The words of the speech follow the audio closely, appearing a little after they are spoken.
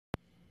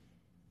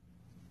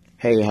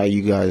Hey, how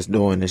you guys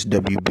doing? It's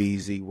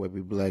WBZ, Webby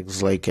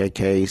Black Lake,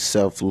 aka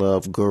Self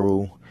Love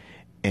Guru,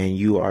 and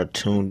you are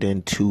tuned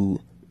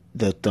into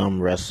the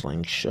Thumb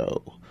Wrestling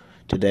Show.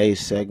 Today's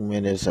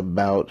segment is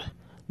about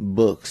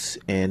books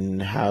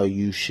and how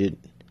you should,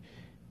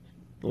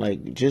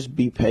 just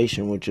be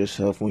patient with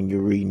yourself when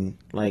you're reading.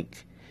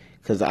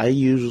 Because I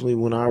usually,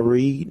 when I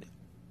read,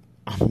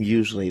 I'm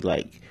usually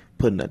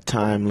putting a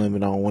time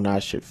limit on when I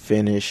should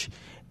finish,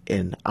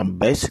 and I'm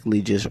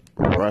basically just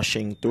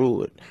rushing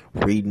through it,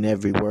 reading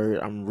every word.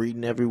 I'm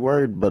reading every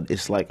word, but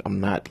it's like I'm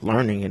not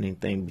learning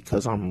anything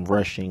because I'm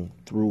rushing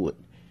through it.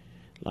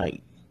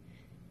 Like,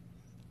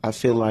 I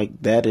feel like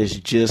that is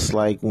just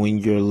like when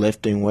you're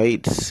lifting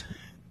weights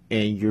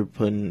and you're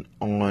putting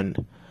on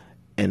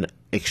an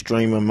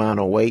extreme amount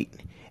of weight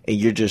and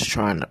you're just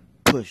trying to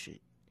push it.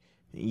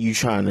 You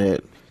trying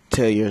to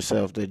tell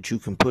yourself that you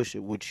can push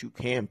it, which you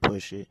can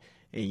push it,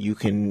 and you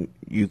can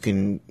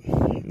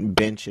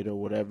bench it or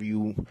whatever,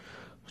 you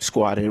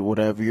squat it,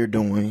 whatever you're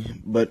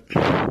doing. But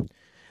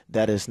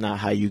that is not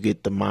how you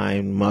get the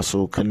mind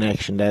muscle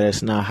connection. That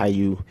is not how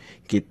you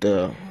get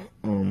the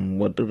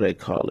what do they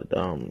call it,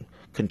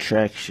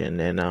 contraction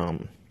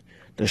and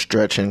the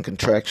stretch and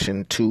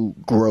contraction to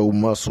grow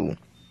muscle.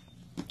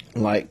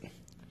 Like,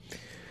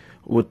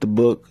 with the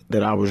book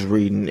that I was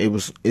reading,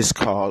 it's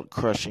called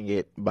Crushing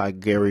It by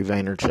Gary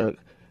Vaynerchuk.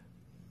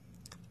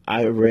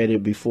 I read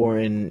it before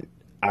and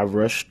I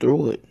rushed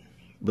through it,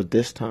 but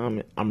this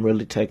time I'm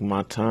really taking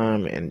my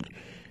time and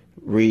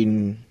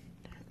reading.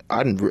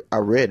 I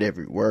read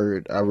every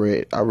word. I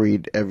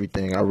read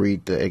everything. I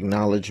read the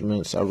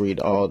acknowledgments. I read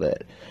all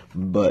that,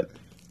 but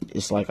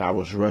it's like I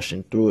was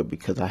rushing through it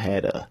because I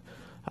had a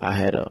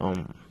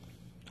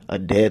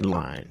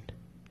deadline.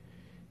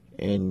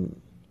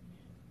 And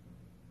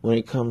when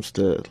it comes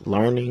to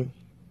learning,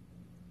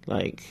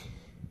 like,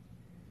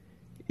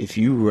 if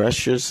you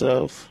rush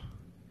yourself,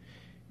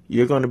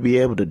 you're going to be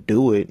able to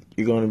do it.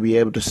 You're going to be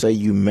able to say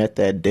you met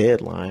that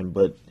deadline,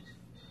 but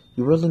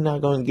you're really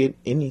not going to get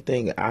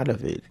anything out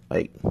of it.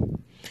 Like,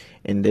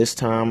 and this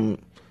time,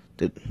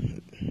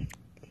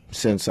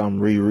 since I'm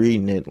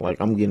rereading it,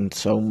 I'm getting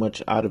so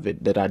much out of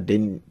it that I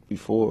didn't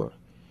before.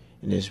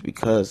 And it's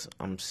because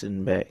I'm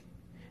sitting back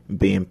and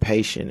being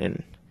patient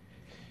and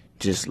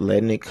just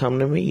letting it come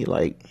to me.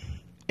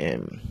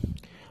 And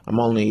I'm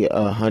only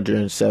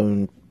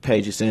 107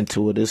 pages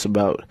into it. It's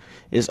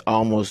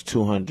almost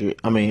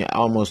 300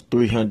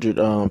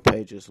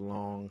 pages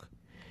long,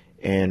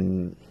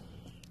 and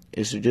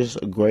it's just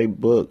a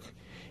great book.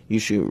 You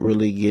should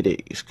really get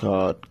it. It's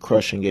called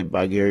Crushing It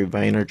by Gary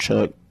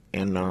Vaynerchuk,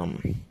 and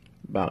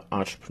about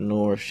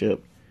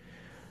entrepreneurship.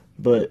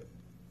 But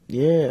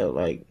yeah,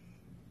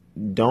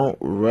 don't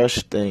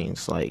rush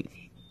things.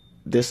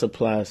 This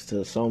applies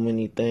to so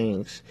many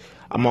things.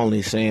 I'm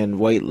only saying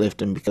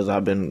weightlifting because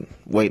I've been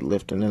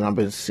weightlifting and I've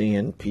been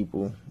seeing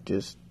people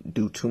just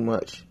do too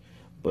much.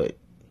 But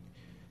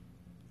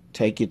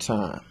take your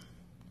time.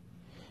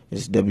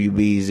 It's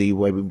WBZ,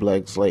 Webby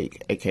Black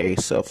Lake, aka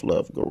Self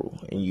Love Guru,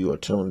 and you are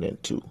tuned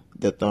into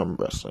the Thumb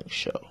Wrestling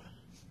Show.